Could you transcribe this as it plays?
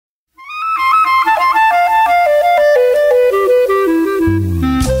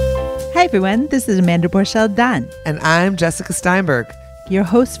everyone, this is Amanda Borchel-Dan. And I'm Jessica Steinberg, your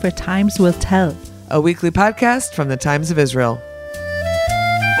host for Times Will Tell, a weekly podcast from the Times of Israel.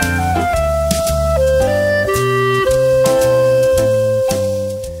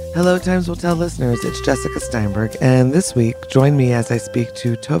 Hello, Times Will Tell listeners. It's Jessica Steinberg, and this week, join me as I speak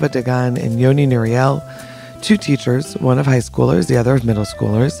to Tova Dagan and Yoni Nuriel, two teachers, one of high schoolers, the other of middle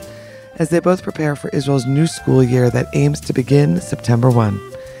schoolers, as they both prepare for Israel's new school year that aims to begin September 1.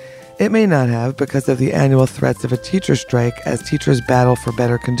 It may not have because of the annual threats of a teacher strike as teachers battle for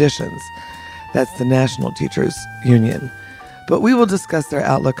better conditions. That's the National Teachers Union. But we will discuss their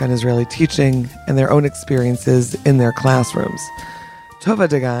outlook on Israeli teaching and their own experiences in their classrooms. Tova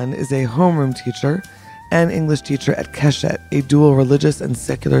Dagan is a homeroom teacher and English teacher at Keshet, a dual religious and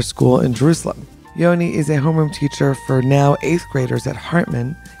secular school in Jerusalem. Yoni is a homeroom teacher for now 8th graders at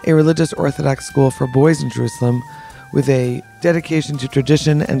Hartman, a religious Orthodox school for boys in Jerusalem, with a dedication to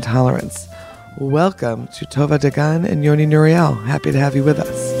tradition and tolerance. Welcome to Tova Dagan and Yoni Nuriel. Happy to have you with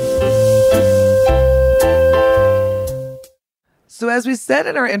us. So as we said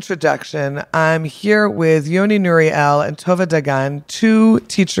in our introduction, I'm here with Yoni Nuriel and Tova Dagan, two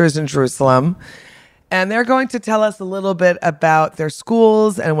teachers in Jerusalem, and they're going to tell us a little bit about their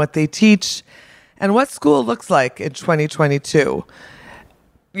schools and what they teach and what school looks like in 2022.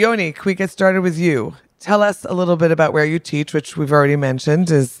 Yoni, can we get started with you? Tell us a little bit about where you teach, which we've already mentioned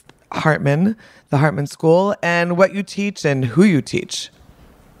is Hartman, the Hartman School, and what you teach and who you teach.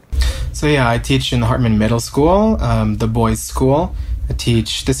 So I teach in the Hartman Middle School, the boys' school.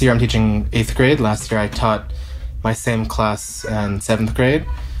 This year I'm teaching 8th grade. Last year I taught my same class in 7th grade.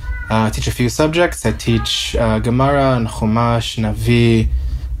 I teach a few subjects. I teach Gemara and Chumash, Navi,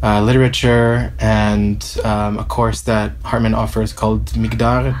 literature, and a course that Hartman offers called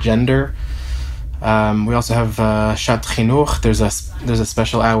Migdar, gender. We also have Shat Chinuch. There's a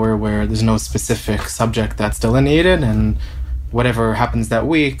special hour where there's no specific subject that's delineated, and whatever happens that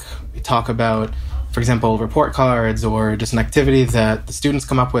week, we talk about, for example, report cards or just an activity that the students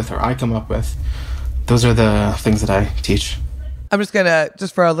come up with or I come up with. Those are the things that I teach. I'm just going to,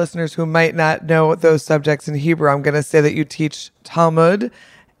 just for our listeners who might not know those subjects in Hebrew, I'm going to say that you teach Talmud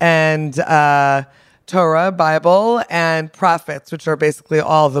and Torah, Bible, and prophets, which are basically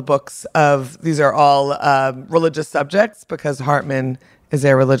all the books these are all religious subjects because Hartman is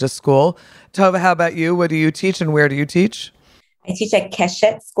a religious school. Tova, how about you? What do you teach and where do you teach? I teach at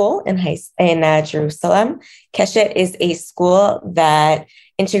Keshet School in Jerusalem. Keshet is a school that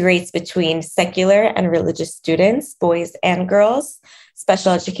integrates between secular and religious students, boys and girls,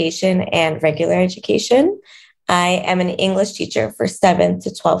 special education and regular education. I am an English teacher for 7th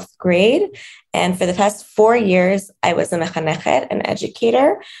to 12th grade. And for the past 4 years, I was a mechanechet, an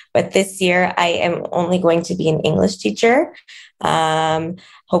educator. But this year, I am only going to be an English teacher,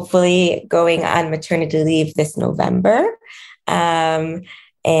 hopefully going on maternity leave this November.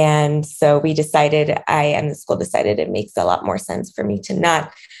 And so we decided, the school decided it makes a lot more sense for me to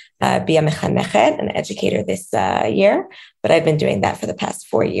not be a mechanechet, an educator this year. But I've been doing that for the past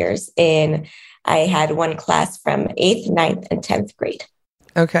 4 years. I had one class from 8th, 9th, and 10th grade.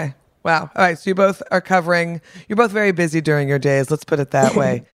 Okay. Wow. All right. So you're both very busy during your days. Let's put it that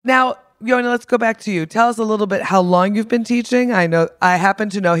way. Now, Yoni, let's go back to you. Tell us a little bit how long you've been teaching. I happen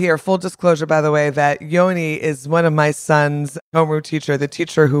to know here, full disclosure, by the way, that Yoni is one of my son's homeroom teacher, the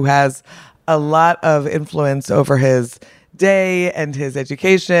teacher who has a lot of influence over his day and his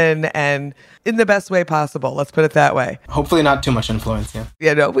education, and in the best way possible. Let's put it that way. Hopefully not too much influence, yeah.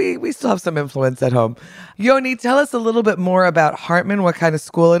 Yeah, no, we still have some influence at home. Yoni, tell us a little bit more about Hartman, what kind of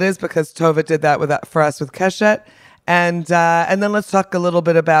school it is, because Tova did that for us with Keshet. And then let's talk a little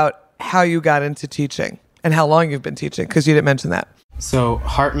bit about how you got into teaching and how long you've been teaching, because you didn't mention that. So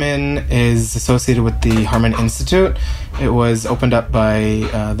Hartman is associated with the Hartman Institute. It was opened up by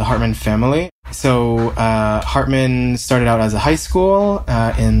the Hartman family. So Hartman started out as a high school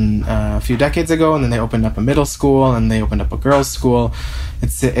a few decades ago, and then they opened up a middle school, and they opened up a girls' school.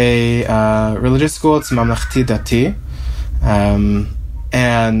 It's a religious school. It's Mamlechti Dati.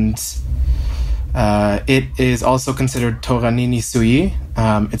 It is also considered Torani Nisui.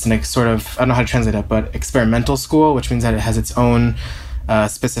 It's an sort of, I don't know how to translate it, but experimental school, which means that it has its own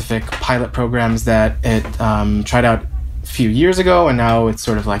specific pilot programs that it tried out a few years ago, and now it's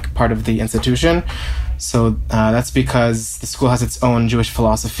sort of like part of the institution. So that's because the school has its own Jewish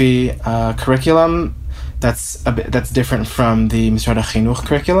philosophy curriculum that's different from the Misrad HaChinuch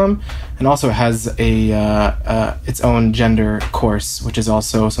curriculum, and also has its own gender course, which is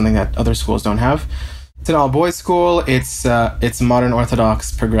also something that other schools don't have. It's an all-boys school. It's modern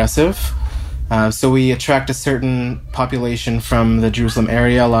Orthodox progressive. So we attract a certain population from the Jerusalem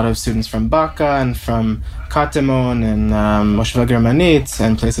area, a lot of students from Baka and from Katemon and Mosheva Germanit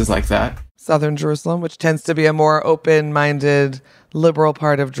and places like that. Southern Jerusalem, which tends to be a more open-minded, liberal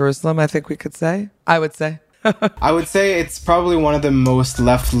part of Jerusalem, I think we could say. I would say. I would say it's probably one of the most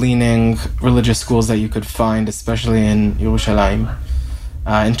left-leaning religious schools that you could find, especially in Yerushalayim,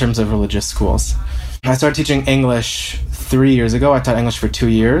 in terms of religious schools. I started teaching English 3 years ago. I taught English for 2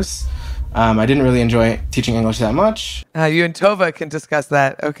 years. I didn't really enjoy teaching English that much. You and Tova can discuss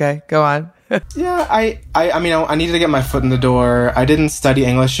that. Okay, go on. Yeah, I mean, I needed to get my foot in the door. I didn't study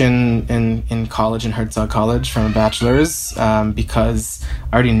English in college, in Herzog College, from a bachelor's, because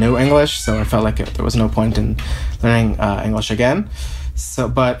I already knew English, so I felt like there was no point in learning English again.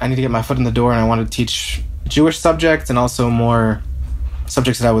 But I need to get my foot in the door, and I wanted to teach Jewish subjects and also more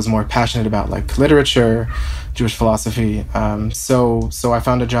subjects that I was more passionate about, like literature, Jewish philosophy. So I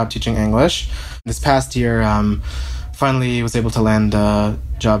found a job teaching English. This past year, finally was able to land a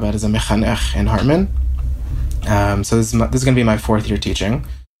job as a mechanech in Hartman. So this is going to be my 4th year teaching.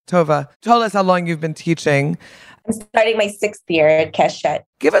 Tova, tell us how long you've been teaching. I'm starting my 6th year at Keshet.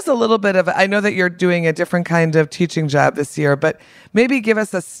 Give us a little bit of, I know that you're doing a different kind of teaching job this year, but maybe give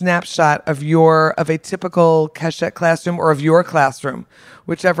us a snapshot of a typical Keshet classroom or of your classroom,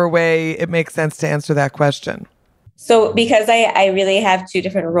 whichever way it makes sense to answer that question. So because I really have 2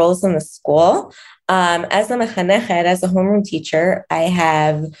 different roles in the school, as a mechanechet, as a homeroom teacher, I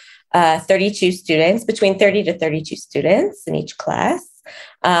have 32 students, between 30 to 32 students in each class.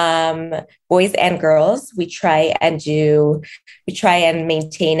 Boys and girls, we try and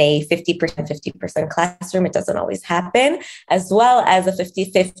maintain a 50% classroom. It doesn't always happen, as well as a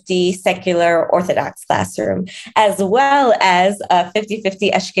 50-50 secular Orthodox classroom, as well as a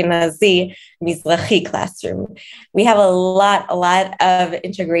 50-50 Ashkenazi Mizrahi classroom. We have a lot of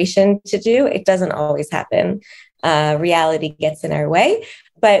integration to do. It doesn't always happen. Reality gets in our way,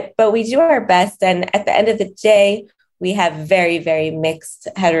 but we do our best. And at the end of the day, we have very, very mixed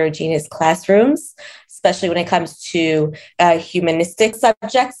heterogeneous classrooms, especially when it comes to humanistic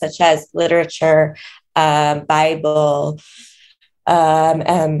subjects such as literature, Bible,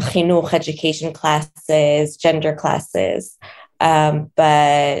 chinuch, education classes, gender classes.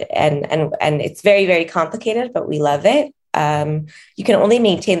 But it's very, very complicated, but we love it. You can only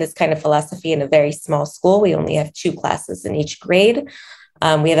maintain this kind of philosophy in a very small school. We only have 2 classes in each grade.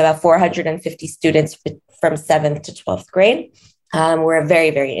 We have about 450 students from 7th to 12th grade. We're a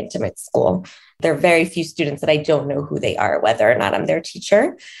very, very intimate school. There are very few students that I don't know who they are, whether or not I'm their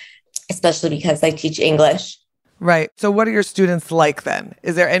teacher, especially because I teach English. Right. So what are your students like then?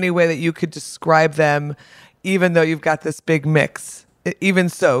 Is there any way that you could describe them, even though you've got this big mix? Even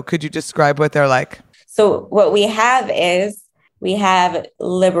so, could you describe what they're like? So what we have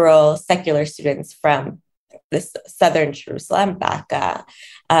liberal secular students from this southern Jerusalem, Baka,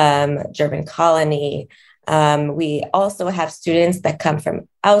 German colony. We also have students that come from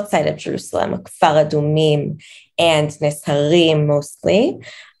outside of Jerusalem, Kfar Adumim and Nes Harim mostly,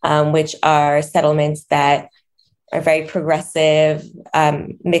 which are settlements that are very progressive,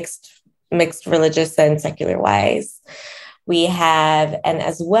 mixed religious and secular wise. We have,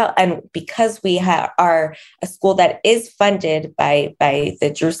 and because we are a school that is funded by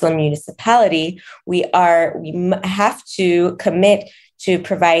the Jerusalem municipality, we have to commit to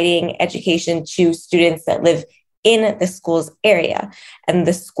providing education to students that live in the school's area. And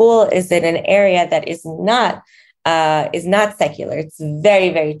the school is in an area that is not secular. It's very,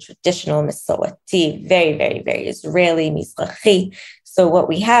 very traditional Masorti, very, very, very Israeli, Mizrahi. So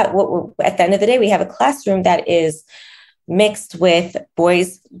at the end of the day, we have a classroom that is mixed with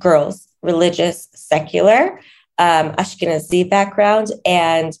boys, girls, religious, secular, Ashkenazi background,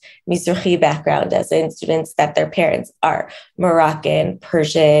 and Mizrahi background, as in students that their parents are Moroccan,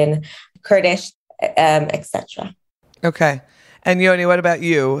 Persian, Kurdish, etc. Okay. And Yoni, what about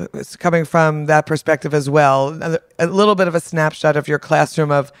you? It's coming from that perspective as well. A little bit of a snapshot of your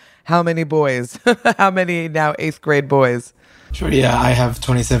classroom of how many boys, how many now 8th grade boys? Sure, yeah. I have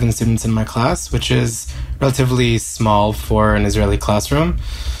 27 students in my class, which is relatively small for an Israeli classroom.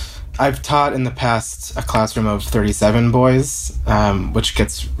 I've taught in the past a classroom of 37 boys, which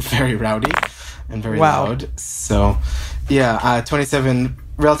gets very rowdy and very loud. So, yeah, 27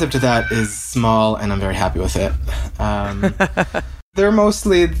 relative to that is small, and I'm very happy with it. They're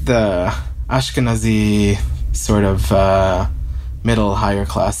mostly the Ashkenazi sort of middle, higher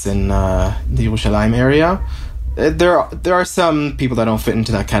class in the Yerushalayim area. There are some people that don't fit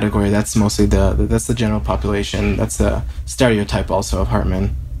into that category. That's mostly that's the general population. That's the stereotype also of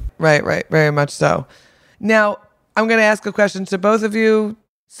Hartman. Right, very much so. Now, I'm going to ask a question to both of you.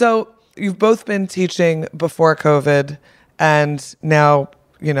 So, You've both been teaching before COVID, and now,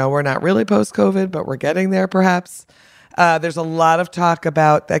 we're not really post-COVID, but we're getting there perhaps. There's a lot of talk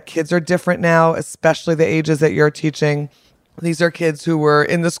about that kids are different now, especially the ages that you're teaching. These are kids who were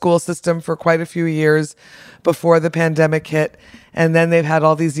in the school system for quite a few years before the pandemic hit. And then they've had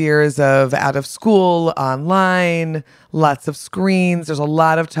all these years of out of school, online, lots of screens. There's a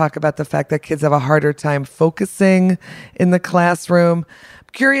lot of talk about the fact that kids have a harder time focusing in the classroom.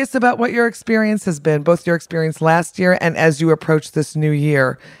 I'm curious about what your experience has been, both your experience last year and as you approach this new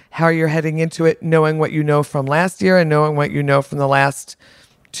year, how you're heading into it, knowing what you know from last year and knowing what you know from the last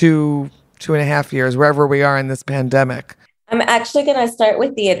 2.5 years, wherever we are in this pandemic. I'm actually going to start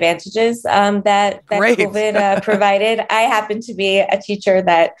with the advantages that COVID provided. I happen to be a teacher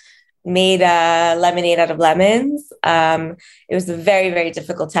that made lemonade out of lemons. It was a very, very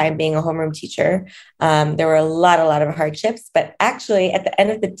difficult time being a homeroom teacher. There were a lot of hardships, but actually at the end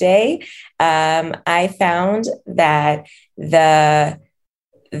of the day, I found that the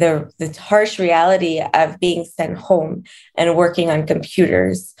harsh reality of being sent home and working on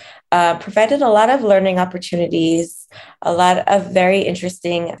computers provided a lot of learning opportunities, a lot of very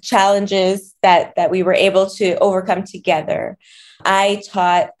interesting challenges that we were able to overcome together. I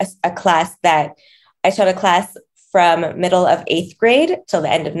taught a class from middle of 8th grade till the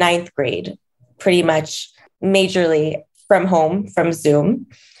end of 9th grade, pretty much majorly from home, from Zoom.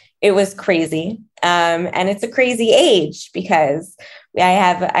 It was crazy. And it's a crazy age because I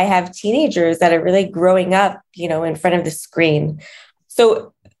have teenagers that are really growing up, in front of the screen.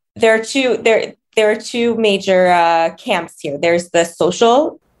 So there are two major camps here. There's the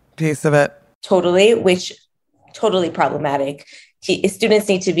social piece of it, totally problematic. Students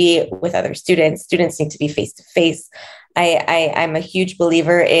need to be with other students. Students need to be face to face. I'm a huge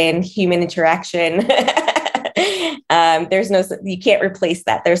believer in human interaction. You can't replace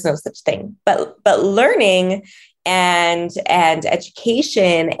that. There's no such thing. But learning and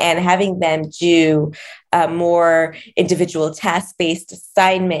education and having them do more individual task-based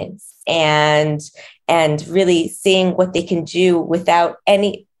assignments and really seeing what they can do without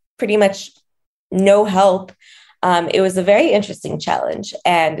pretty much no help. It was a very interesting challenge.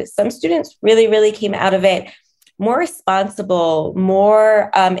 And some students really, really came out of it more responsible,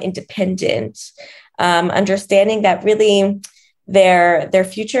 more independent, understanding that really their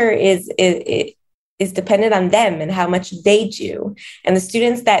future is dependent on them and how much they do. And the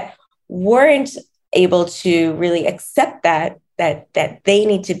students that weren't able to really accept that they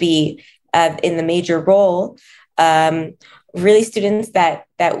need to be in the major role, really students that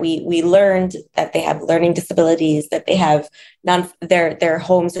we learned that they have learning disabilities, that they have their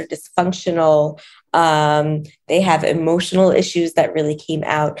homes are dysfunctional, they have emotional issues that really came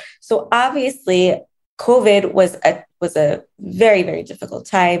out. So obviously COVID was a very, very difficult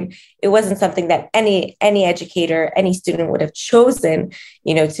time. It wasn't something that any educator, any student would have chosen,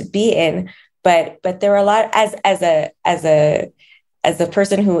 to be in. But there were a lot as a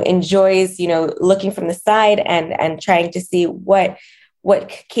person who enjoys, looking from the side and trying to see what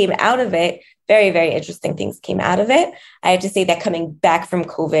came out of it. Very, very interesting things came out of it. I have to say that coming back from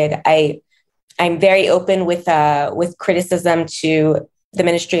COVID, I'm very open with criticism to the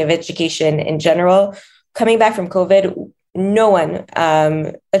Ministry of Education in general. Coming back from COVID, no one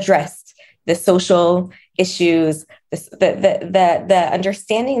addressed the social issues, the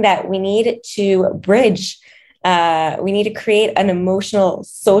understanding that we need to bridge. We need to create an emotional,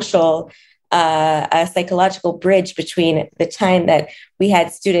 social, psychological bridge between the time that we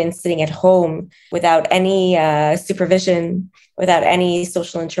had students sitting at home without any supervision, without any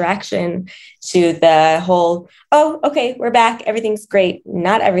social interaction, to the whole, oh, okay, we're back. Everything's great.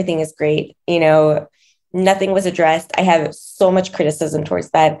 Not everything is great. Nothing was addressed. I have so much criticism towards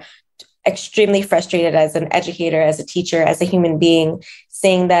that. Extremely frustrated as an educator, as a teacher, as a human being,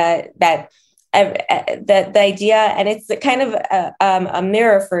 saying that the idea, and it's kind of a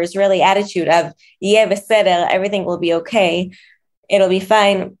mirror for Israeli attitude of, yeah, beseder, everything will be okay. It'll be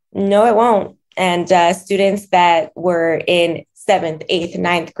fine. No, it won't. And students that were in 7th, 8th,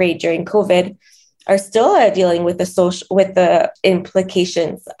 9th grade during COVID are still dealing with the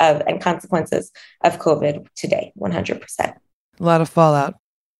implications of and consequences of COVID today, 100%. A lot of fallout.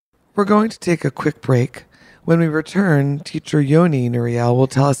 We're going to take a quick break. When we return, teacher Yoni Nuriel will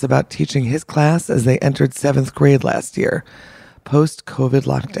tell us about teaching his class as they entered 7th grade last year, post-COVID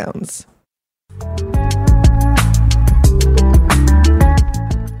lockdowns.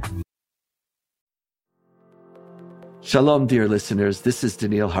 Shalom, dear listeners. This is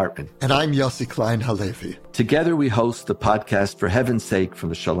Daniel Hartman. And I'm Yossi Klein Halevi. Together we host the podcast For Heaven's Sake from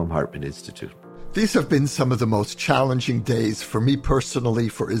the Shalom Hartman Institute. These have been some of the most challenging days for me personally,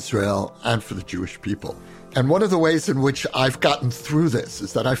 for Israel, and for the Jewish people. And one of the ways in which I've gotten through this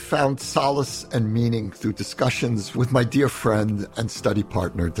is that I've found solace and meaning through discussions with my dear friend and study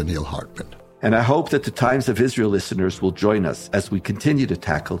partner, Daniel Hartman. And I hope that the Times of Israel listeners will join us as we continue to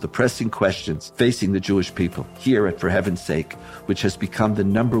tackle the pressing questions facing the Jewish people here at For Heaven's Sake, which has become the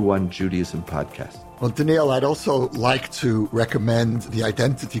 #1 Judaism podcast. Well, Daniel, I'd also like to recommend the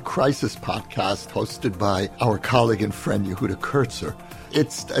Identity Crisis podcast hosted by our colleague and friend Yehuda Kurtzer.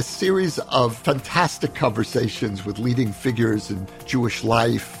 It's a series of fantastic conversations with leading figures in Jewish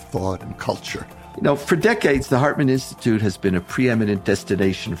life, thought, and culture. You know, for decades, the Hartman Institute has been a preeminent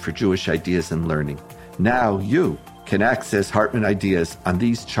destination for Jewish ideas and learning. Now you can access Hartman ideas on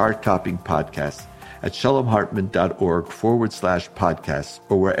these chart-topping podcasts at shalomhartman.org/podcasts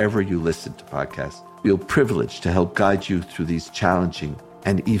or wherever you listen to podcasts. We feel privileged to help guide you through these challenging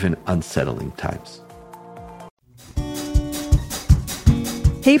and even unsettling times.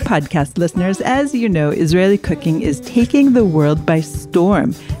 Hey, podcast listeners, as you know, Israeli cooking is taking the world by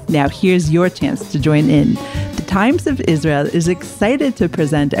storm. Now, here's your chance to join in. The Times of Israel is excited to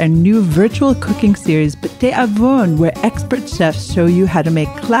present our new virtual cooking series, B'tei Avon, where expert chefs show you how to make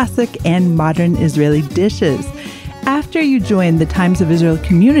classic and modern Israeli dishes. After you join the Times of Israel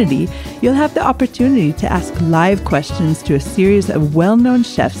community, you'll have the opportunity to ask live questions to a series of well-known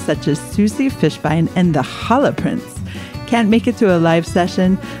chefs such as Susie Fishbein and the Challah Prince. Can't make it to a live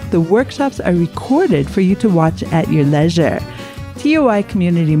session? The workshops are recorded for you to watch at your leisure. TOI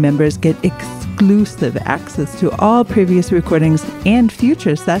community members get exclusive access to all previous recordings and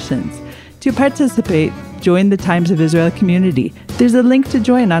future sessions. To participate, join the Times of Israel community. There's a link to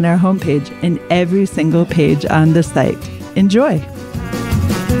join on our homepage and every single page on the site. Enjoy!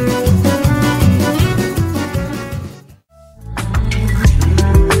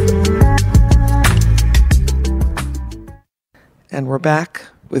 And we're back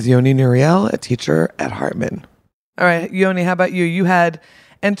with Yoni Nuriel, a teacher at Hartman. All right, Yoni, how about you? You had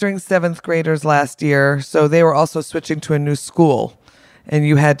entering 7th graders last year, so they were also switching to a new school, and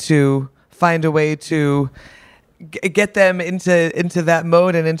you had to find a way to get them into that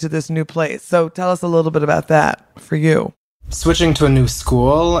mode and into this new place. So tell us a little bit about that for you. Switching to a new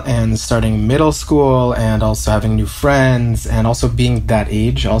school and starting middle school and also having new friends and also being that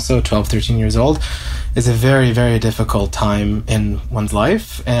age, also 12, 13 years old, is a very, very difficult time in one's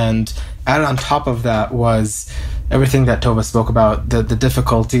life. And added on top of that was everything that Tova spoke about, the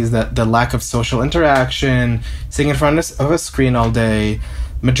difficulties, that the lack of social interaction, sitting in front of a screen all day.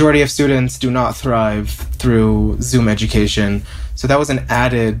 Majority of students do not thrive through Zoom education. So that was an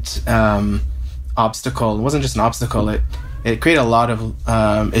added obstacle. It wasn't just an obstacle, it created a lot of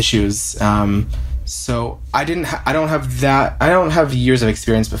issues. So I don't have years of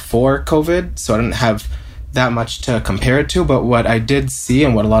experience before COVID, so I didn't have that much to compare it to. But what I did see,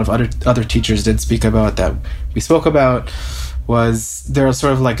 and what a lot of other teachers did speak about, that we spoke about, was there's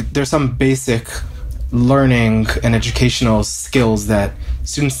some basic learning and educational skills that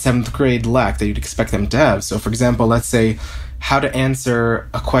students in 7th grade lack that you'd expect them to have. So for example, let's say how to answer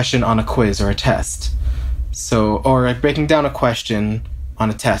a question on a quiz or a test. So, or like breaking down a question on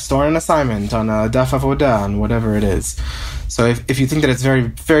a test or an assignment on a daf avoda, on whatever it is. So if you think that it's very,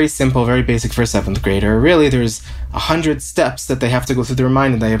 very simple, very basic for a 7th grader, really there's 100 steps that they have to go through their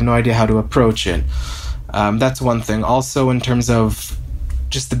mind and they have no idea how to approach it. That's one thing. Also in terms of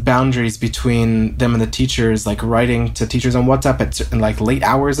just the boundaries between them and the teachers, like writing to teachers on WhatsApp in like late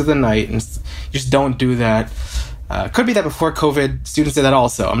hours of the night, and you just don't do that. Could be that before COVID, students did that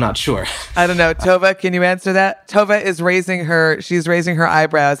also. I'm not sure. I don't know. Tova, can you answer that? Tova is raising her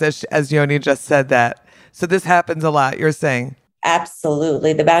eyebrows as Yoni just said that. So this happens a lot, you're saying?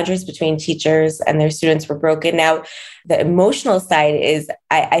 Absolutely. The boundaries between teachers and their students were broken. Now, the emotional side is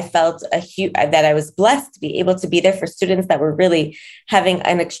I felt that I was blessed to be able to be there for students that were really having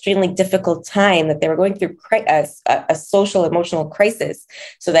an extremely difficult time, that they were going through a social emotional crisis.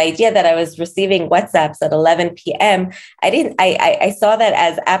 So the idea that I was receiving WhatsApps at 11 p.m., I saw that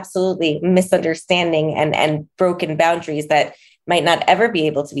as absolutely misunderstanding and broken boundaries that might not ever be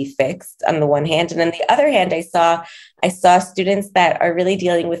able to be fixed on the one hand. And on the other hand, I saw students that are really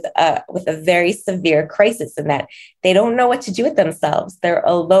dealing with a very severe crisis, and that they don't know what to do with themselves. They're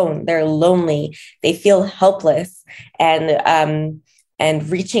alone. They're lonely. They feel helpless, and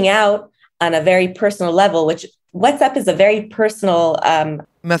reaching out on a very personal level, which WhatsApp is a very personal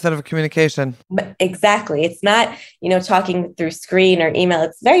method of communication. Exactly. It's not, talking through screen or email.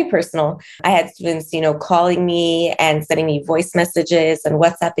 It's very personal. I had students, calling me and sending me voice messages and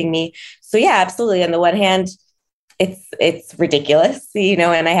WhatsApping me. So yeah, absolutely. On the one hand, it's ridiculous,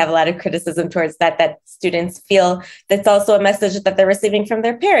 and I have a lot of criticism towards that students feel that's also a message that they're receiving from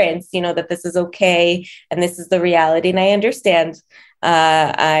their parents, that this is okay and this is the reality. And I understand,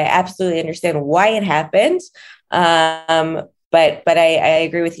 I absolutely understand why it happened. But I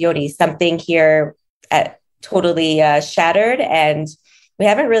agree with Yoni, something here totally shattered, and we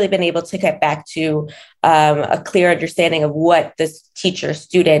haven't really been able to get back to a clear understanding of what this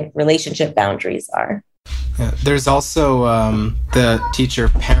teacher-student relationship boundaries are. Yeah, there's also the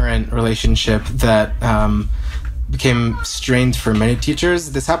teacher-parent relationship that became strained for many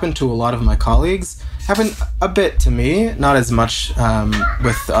teachers. This happened to a lot of my colleagues. Happened a bit to me, not as much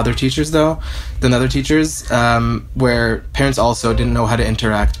with other teachers than other teachers, where parents also didn't know how to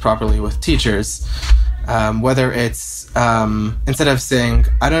interact properly with teachers. Whether it's instead of saying,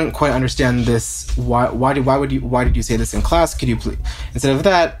 "I don't quite understand this. Why did you say this in class? Could you please?" Instead of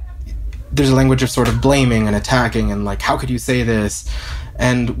that, there's a language of sort of blaming and attacking and like, "How could you say this?"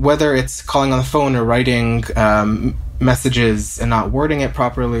 And whether it's calling on the phone or writing messages and not wording it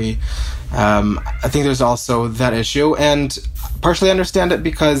properly, I think there's also that issue. And partially understand it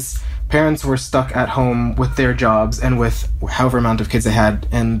because parents were stuck at home with their jobs and with however amount of kids they had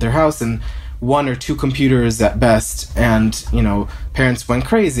in their house, and 1 or 2 computers at best. And, parents went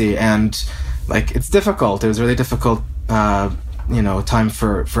crazy, and like, it's difficult. It was really difficult, time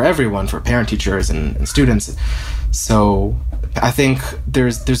for everyone, for parent, teachers, and students. So I think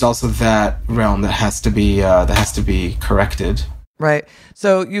there's also that realm that has to be corrected. Right.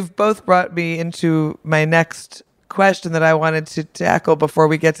 So you've both brought me into my next question that I wanted to tackle before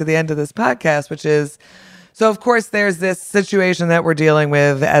we get to the end of this podcast, which is, so of course there's this situation that we're dealing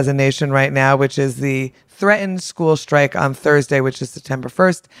with as a nation right now, which is the threatened school strike on Thursday, which is September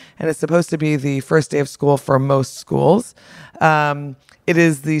 1st, and it's supposed to be the first day of school for most schools. It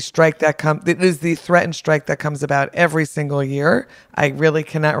is the threatened strike that comes about every single year. I really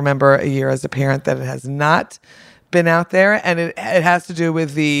cannot remember a year as a parent that it has not been out there, and it has to do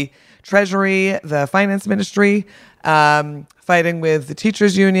with the Treasury, the Finance Ministry, fighting with the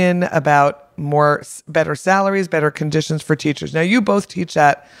teachers union about better salaries, better conditions for teachers. Now, you both teach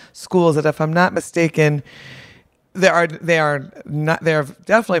at schools that, if I'm not mistaken, they are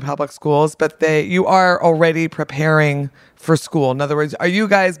definitely public schools, but you are already preparing for school. In other words, are you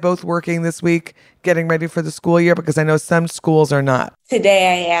guys both working this week, getting ready for the school year? Because I know some schools are not.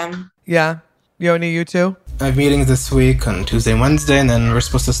 Today I am. Yeah. Yoni, you too? I have meetings this week on Tuesday and Wednesday, and then we're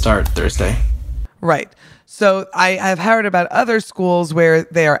supposed to start Thursday. Right. So I have heard about other schools where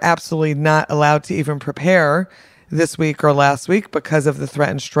they are absolutely not allowed to even prepare this week or last week because of the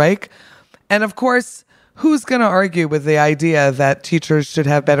threatened strike. And of course, who's going to argue with the idea that teachers should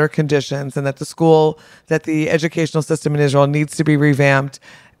have better conditions and that the educational system in Israel needs to be revamped?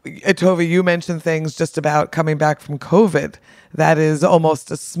 Tova, you mentioned things just about coming back from COVID. That is almost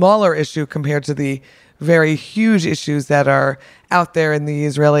a smaller issue compared to the very huge issues that are out there in the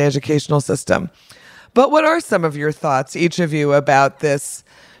Israeli educational system. But what are some of your thoughts, each of you, about this,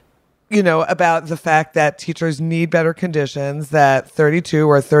 about the fact that teachers need better conditions, that 32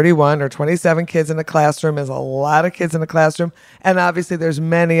 or 31 or 27 kids in a classroom is a lot of kids in a classroom. And obviously there's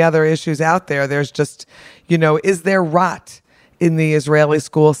many other issues out there. There's just, is there rot in the Israeli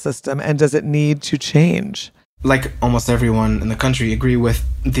school system, and does it need to change? Like almost everyone in the country, agree with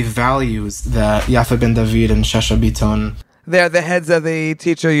the values that Yafa Ben David and Shasha Biton. They're the heads of the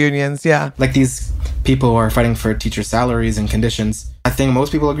teacher unions, yeah. Like these people who are fighting for teacher salaries and conditions. I think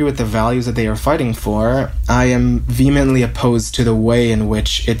most people agree with the values that they are fighting for. I am vehemently opposed to the way in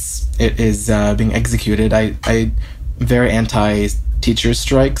which it is being executed. I very anti-teacher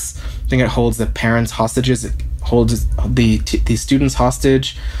strikes. I think it holds the parents hostages. It holds the students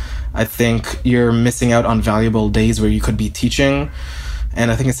hostage. I think you're missing out on valuable days where you could be teaching.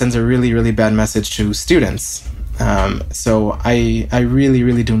 And I think it sends a really, really bad message to students. So I really,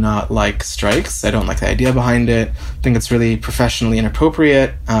 really do not like strikes. I don't like the idea behind it. I think it's really professionally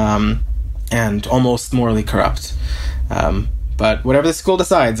inappropriate and almost morally corrupt. But whatever the school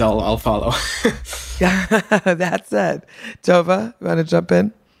decides, I'll follow. That said, Tova, you want to jump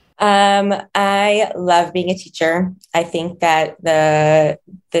in? I love being a teacher. I think that the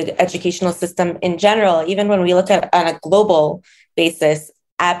educational system in general, even when we look at on a global basis,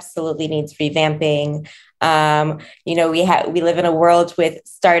 absolutely needs revamping. We live in a world with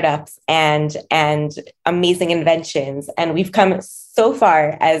startups and amazing inventions, and we've come so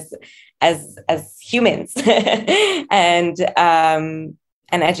far as humans, and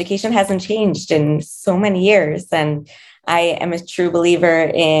education hasn't changed in so many years. And I am a true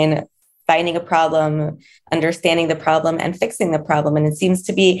believer in finding a problem, understanding the problem, and fixing the problem. And it seems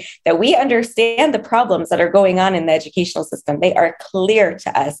to be that we understand the problems that are going on in the educational system. They are clear to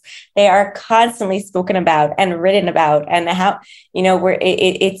us. They are constantly spoken about and written about. And how,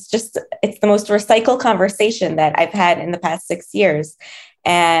 it's the most recycled conversation that I've had in the past 6 years.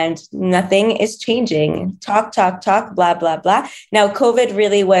 And nothing is changing. Talk, blah, blah, blah. Now, COVID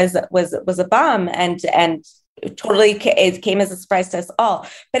really was a bomb, and totally it came as a surprise to us all.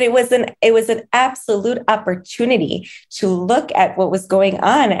 But it was an absolute opportunity to look at what was going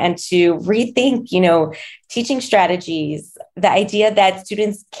on and to rethink, teaching strategies, the idea that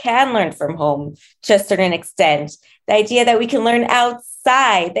students can learn from home to a certain extent, the idea that we can learn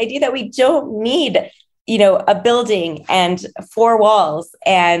outside, the idea that we don't need a building and 4 walls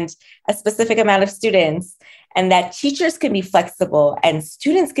and a specific amount of students, and that teachers can be flexible and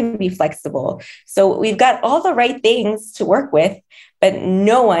students can be flexible. So we've got all the right things to work with, but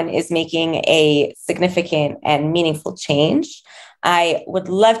no one is making a significant and meaningful change. I would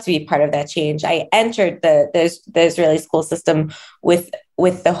love to be part of that change. I entered the Israeli school system with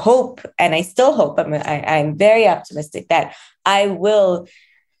the hope, and I still hope, I'm very optimistic that I will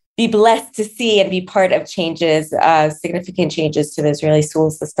be blessed to see and be part of changes, significant changes to the Israeli school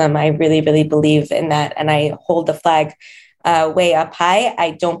system. I really, really believe in that. And I hold the flag way up high.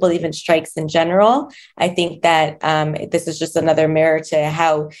 I don't believe in strikes in general. I think that this is just another mirror to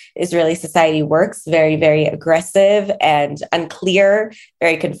how Israeli society works. Very, very aggressive and unclear,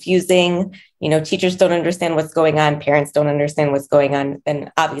 very confusing. Teachers don't understand what's going on. Parents don't understand what's going on.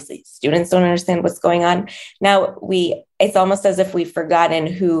 And obviously students don't understand what's going on. Now it's almost as if we've forgotten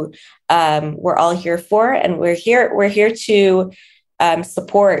who we're all here for. And we're here to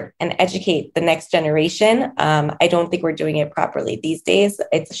support and educate the next generation. I don't think we're doing it properly these days.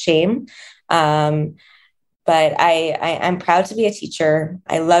 It's a shame. But I'm proud to be a teacher.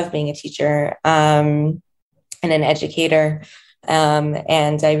 I love being a teacher and an educator.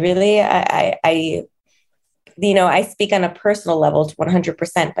 And I really, I speak on a personal level to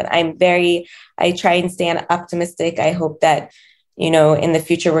 100%, but I try and stay optimistic. I hope that, in the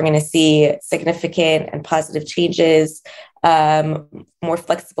future, we're going to see significant and positive changes, more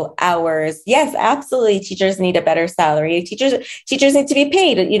flexible hours. Yes, absolutely. Teachers need a better salary. Teachers need to be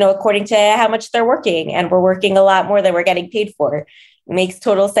paid, according to how much they're working. And we're working a lot more than we're getting paid for. It makes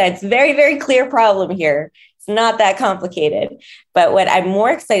total sense. Very, very clear problem here. It's not that complicated. But what I'm more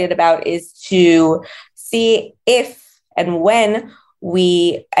excited about is to see if and when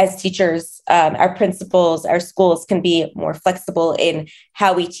we, as teachers, our principals, our schools can be more flexible in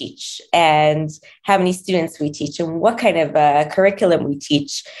how we teach and how many students we teach and what kind of curriculum we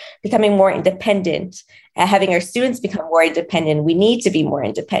teach, becoming more independent, having our students become more independent. We need to be more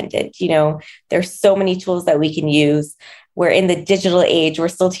independent. There's so many tools that we can use. We're in the digital age. We're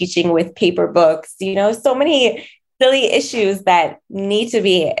still teaching with paper books, so many silly issues that need to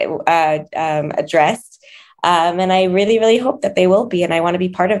be addressed. And I really, really hope that they will be. And I want to be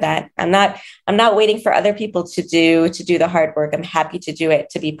part of that. I'm not waiting for other people to do the hard work. I'm happy to do it,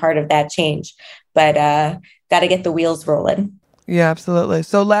 to be part of that change, but got to get the wheels rolling. Yeah, absolutely.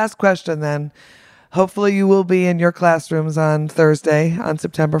 So last question then. Hopefully you will be in your classrooms on Thursday, on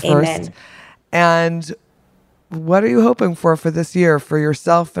September 1st. Amen. And what are you hoping for this year, for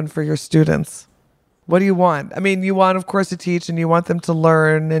yourself and for your students? What do you want? I mean, you want, of course, to teach and you want them to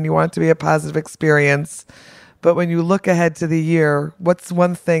learn and you want it to be a positive experience. But when you look ahead to the year, what's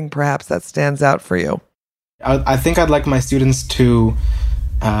one thing perhaps that stands out for you? I think I'd like my students to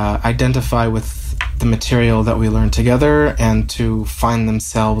identify with the material that we learn together and to find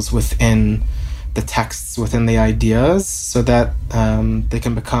themselves within the texts, within the ideas, so that they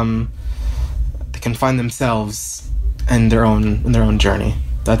can find themselves in their own journey.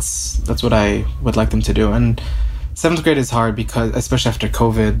 That's what I would like them to do. And 7th grade is hard because, especially after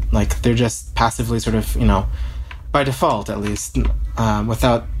COVID, like they're just passively sort of, by default at least,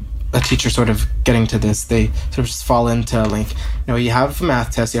 without a teacher sort of getting to this, they sort of just fall into like, you have a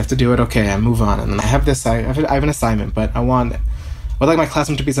math test, you have to do it. Okay, I move on. And then I have an assignment, but I would like my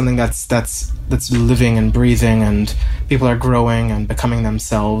classroom to be something that's living and breathing, and people are growing and becoming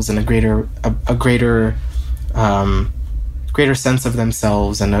themselves, and a greater sense of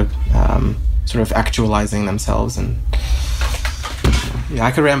themselves, and sort of actualizing themselves. And yeah,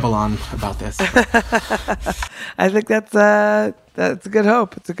 I could ramble on about this. I think that's a good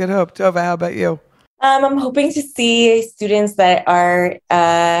hope. It's a good hope. Tova, how about you? I'm hoping to see students that are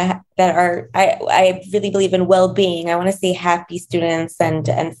I really believe in well-being. I want to see happy students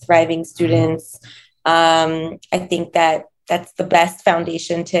and thriving students. I think that that's the best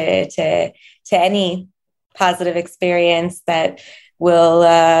foundation to any positive experience that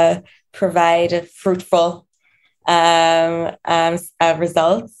will provide fruitful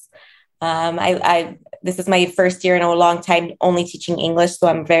results. This is my first year in a long time only teaching English, so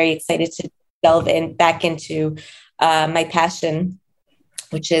I'm very excited to delve back into my passion,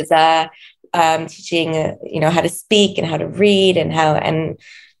 which is teaching, how to speak and how to read and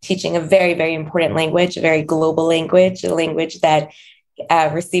teaching a very, very important language, a very global language, a language that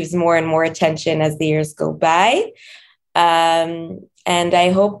receives more and more attention as the years go by. And I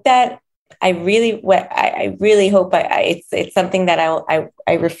hope that I really hope it's something that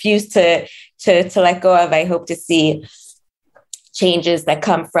I refuse to let go of. I hope to see changes that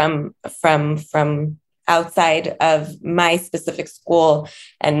come from outside of my specific school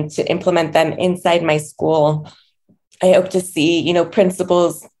and to implement them inside my school. I hope to see,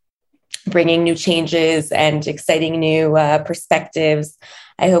 principals bringing new changes and exciting new perspectives.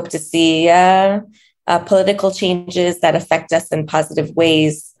 I hope to see political changes that affect us in positive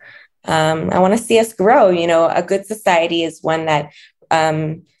ways. I want to see us grow. A good society is one that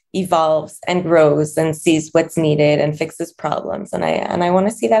evolves and grows and sees what's needed and fixes problems. And I want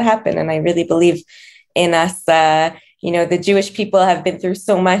to see that happen. And I really believe in us. The Jewish people have been through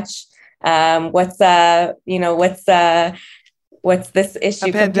so much. What's this issue?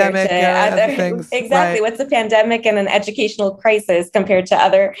 A pandemic compared to other things? Exactly. Right. What's a pandemic and an educational crisis compared to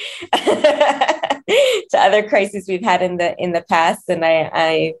other to other crises we've had in the past? And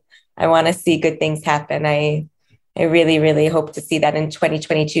I want to see good things happen. I really, really hope to see that in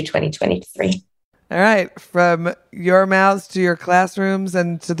 2022, 2023. All right. From your mouths to your classrooms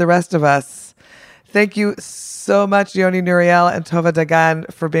and to the rest of us. Thank you so much, Yoni Nuriel and Tova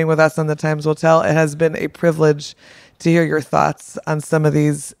Dagan, for being with us on The Times Will Tell. It has been a privilege to hear your thoughts on some of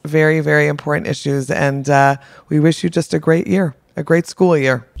these very, very important issues. And we wish you just a great year, a great school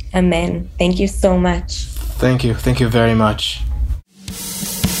year. Amen. Thank you so much. Thank you. Thank you very much.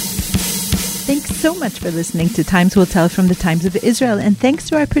 Thanks so much for listening to Times Will Tell from the Times of Israel. And thanks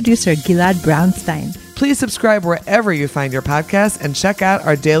to our producer, Gilad Brownstein. Please subscribe wherever you find your podcasts and check out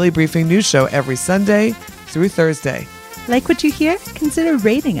our daily briefing news show every Sunday through Thursday. Like what you hear? Consider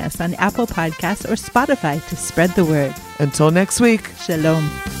rating us on Apple Podcasts or Spotify to spread the word. Until next week. Shalom.